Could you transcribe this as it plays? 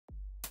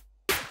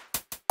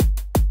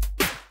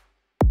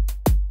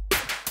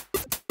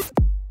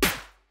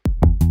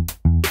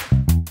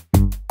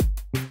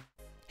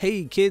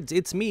Hey kids,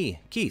 it's me,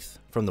 Keith,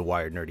 from the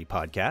Wired Nerdy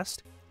Podcast,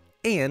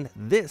 and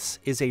this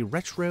is a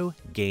retro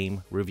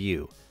game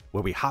review,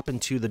 where we hop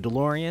into the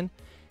DeLorean,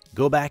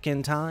 go back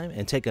in time,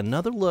 and take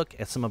another look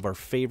at some of our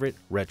favorite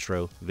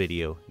retro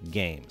video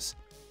games.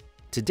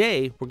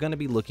 Today, we're going to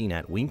be looking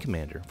at Wing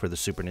Commander for the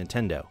Super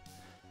Nintendo.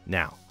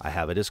 Now, I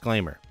have a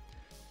disclaimer.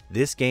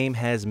 This game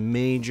has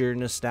major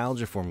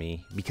nostalgia for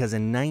me because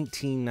in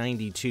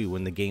 1992,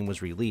 when the game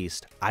was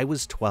released, I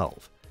was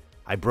 12.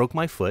 I broke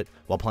my foot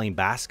while playing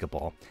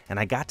basketball, and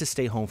I got to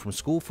stay home from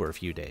school for a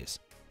few days.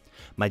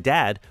 My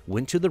dad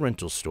went to the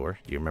rental store,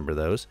 do you remember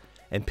those,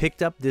 and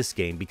picked up this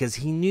game because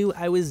he knew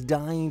I was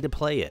dying to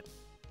play it.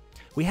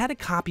 We had a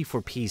copy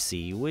for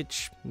PC,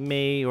 which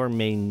may or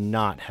may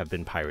not have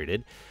been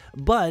pirated,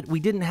 but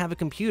we didn't have a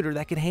computer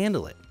that could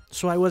handle it,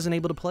 so I wasn't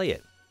able to play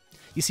it.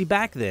 You see,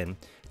 back then,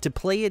 to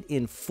play it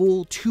in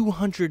full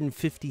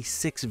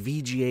 256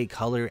 VGA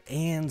color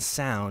and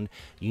sound,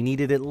 you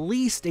needed at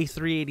least a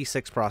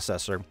 386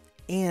 processor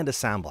and a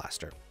sound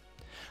blaster.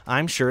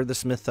 I'm sure the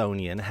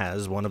Smithsonian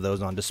has one of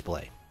those on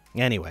display.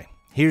 Anyway,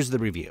 here's the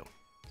review.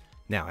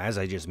 Now, as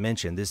I just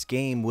mentioned, this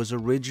game was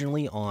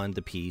originally on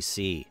the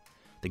PC.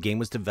 The game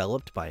was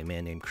developed by a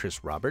man named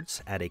Chris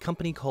Roberts at a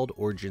company called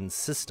Origin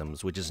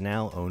Systems, which is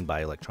now owned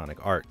by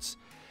Electronic Arts.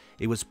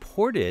 It was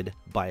ported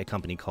by a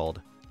company called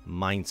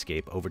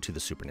Mindscape over to the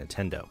Super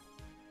Nintendo.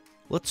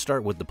 Let's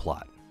start with the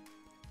plot.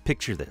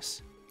 Picture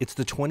this. It's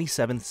the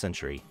 27th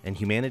century, and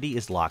humanity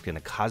is locked in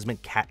a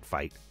cosmic cat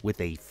fight with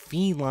a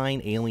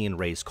feline alien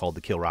race called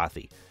the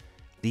Kilrathi.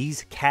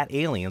 These cat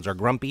aliens are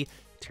grumpy,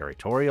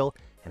 territorial,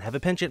 and have a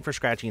penchant for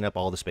scratching up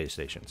all the space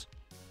stations.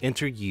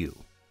 Enter you,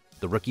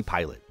 the rookie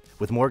pilot,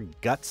 with more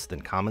guts than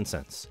common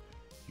sense.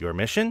 Your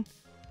mission?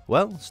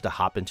 Well, it's to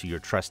hop into your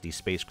trusty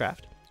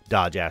spacecraft,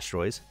 dodge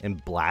asteroids,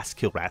 and blast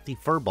Kilrathi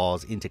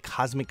furballs into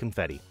cosmic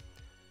confetti.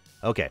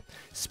 Okay,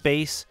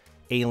 space,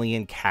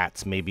 alien,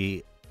 cats may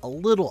be a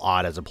little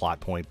odd as a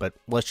plot point, but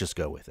let's just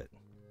go with it.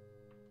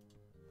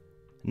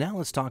 Now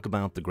let's talk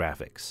about the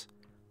graphics.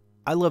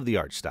 I love the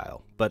art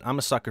style, but I'm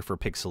a sucker for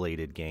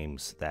pixelated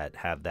games that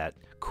have that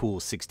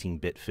cool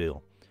 16-bit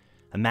feel.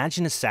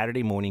 Imagine a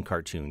Saturday morning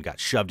cartoon got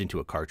shoved into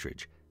a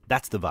cartridge.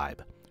 That's the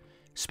vibe.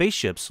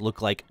 Spaceships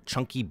look like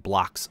chunky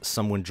blocks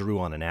someone drew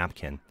on a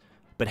napkin.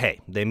 But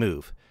hey, they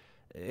move.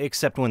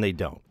 Except when they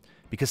don't,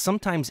 because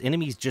sometimes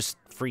enemies just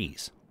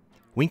freeze.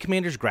 Wing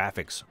Commander's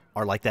graphics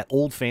are like that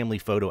old family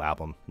photo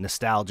album,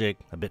 nostalgic,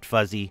 a bit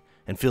fuzzy,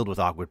 and filled with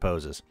awkward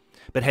poses.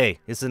 But hey,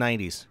 it's the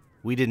 90s.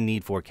 We didn't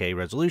need 4K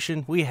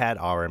resolution, we had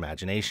our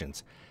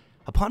imaginations.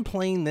 Upon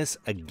playing this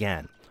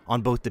again,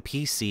 on both the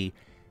PC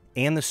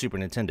and the Super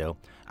Nintendo,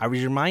 I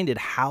was reminded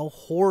how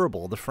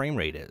horrible the frame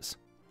rate is.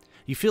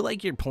 You feel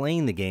like you're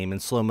playing the game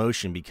in slow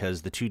motion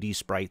because the 2D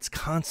sprites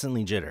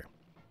constantly jitter.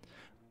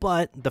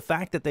 But the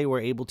fact that they were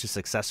able to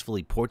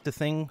successfully port the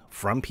thing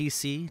from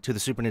PC to the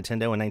Super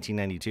Nintendo in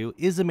 1992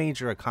 is a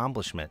major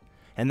accomplishment,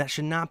 and that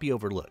should not be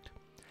overlooked.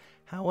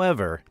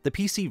 However, the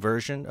PC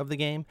version of the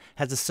game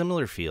has a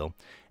similar feel,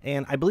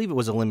 and I believe it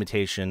was a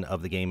limitation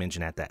of the game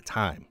engine at that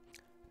time.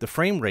 The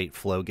frame rate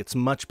flow gets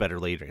much better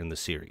later in the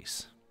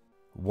series.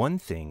 One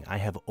thing I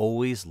have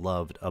always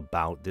loved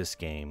about this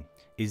game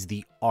is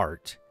the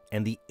art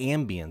and the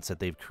ambience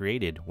that they've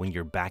created when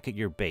you're back at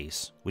your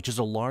base, which is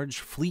a large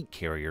fleet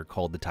carrier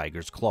called the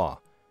Tiger's Claw.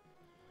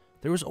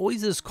 There was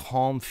always this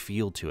calm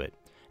feel to it,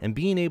 and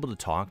being able to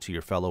talk to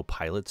your fellow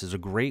pilots is a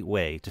great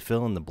way to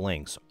fill in the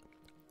blanks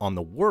on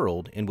the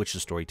world in which the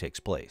story takes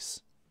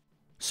place.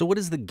 So what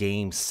does the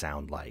game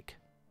sound like?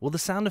 Well, the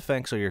sound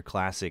effects are your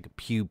classic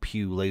pew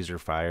pew laser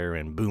fire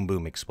and boom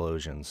boom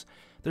explosions.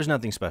 There's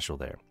nothing special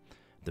there.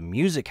 The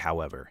music,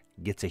 however,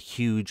 gets a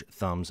huge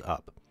thumbs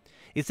up.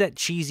 It's that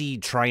cheesy,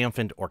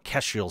 triumphant,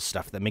 orchestral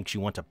stuff that makes you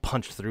want to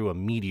punch through a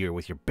meteor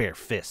with your bare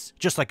fists,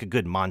 just like a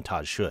good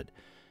montage should.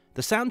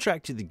 The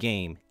soundtrack to the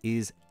game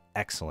is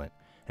excellent,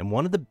 and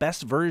one of the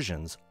best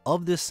versions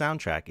of this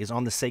soundtrack is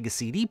on the Sega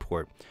CD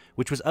port,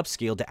 which was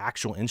upscaled to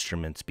actual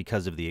instruments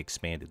because of the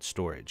expanded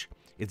storage.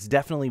 It's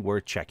definitely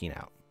worth checking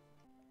out.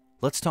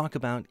 Let's talk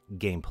about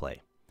gameplay.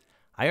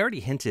 I already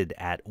hinted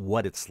at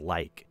what it's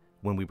like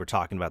when we were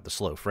talking about the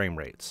slow frame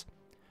rates.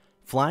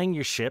 Flying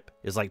your ship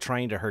is like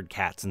trying to herd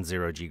cats in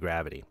zero-G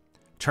gravity.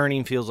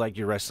 Turning feels like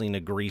you're wrestling a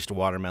greased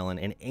watermelon,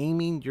 and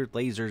aiming your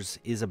lasers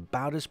is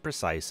about as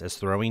precise as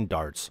throwing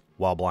darts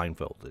while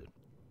blindfolded.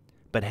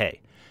 But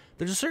hey,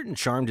 there's a certain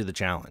charm to the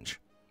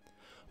challenge.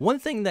 One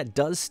thing that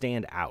does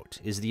stand out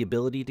is the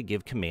ability to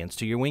give commands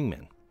to your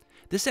wingmen.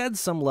 This adds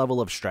some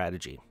level of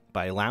strategy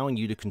by allowing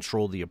you to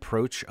control the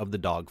approach of the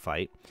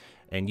dogfight,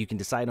 and you can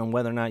decide on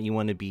whether or not you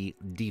want to be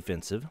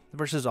defensive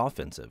versus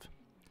offensive.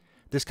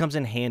 This comes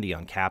in handy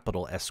on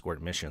capital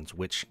escort missions,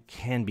 which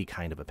can be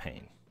kind of a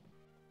pain.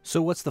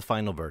 So what's the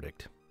final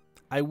verdict?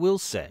 I will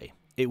say,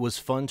 it was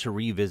fun to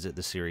revisit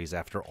the series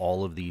after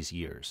all of these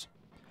years.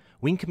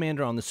 Wing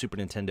Commander on the Super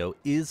Nintendo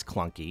is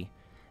clunky,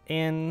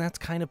 and that's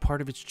kind of part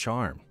of its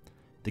charm.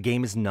 The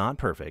game is not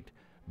perfect,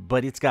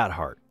 but it's got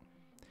heart.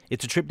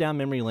 It's a trip down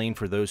memory lane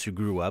for those who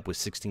grew up with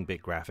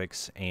 16-bit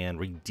graphics and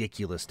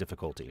ridiculous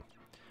difficulty.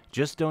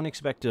 Just don't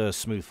expect a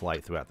smooth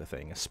flight throughout the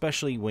thing,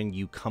 especially when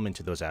you come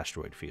into those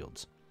asteroid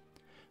fields.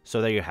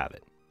 So there you have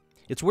it.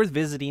 It's worth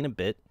visiting a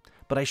bit,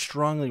 but I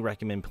strongly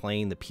recommend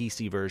playing the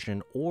PC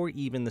version or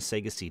even the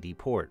Sega CD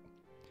port.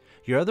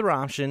 Your other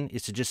option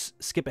is to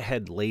just skip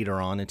ahead later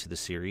on into the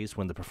series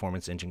when the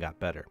performance engine got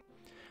better.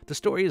 The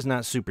story is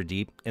not super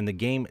deep, and the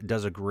game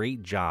does a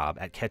great job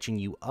at catching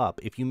you up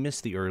if you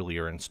missed the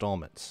earlier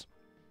installments.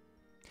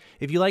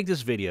 If you like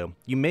this video,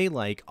 you may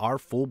like our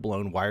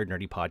full-blown Wired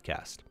Nerdy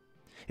podcast.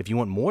 If you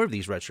want more of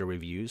these retro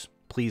reviews,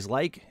 please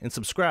like and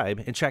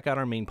subscribe and check out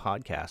our main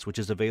podcast, which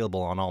is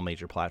available on all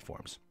major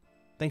platforms.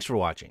 Thanks for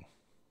watching.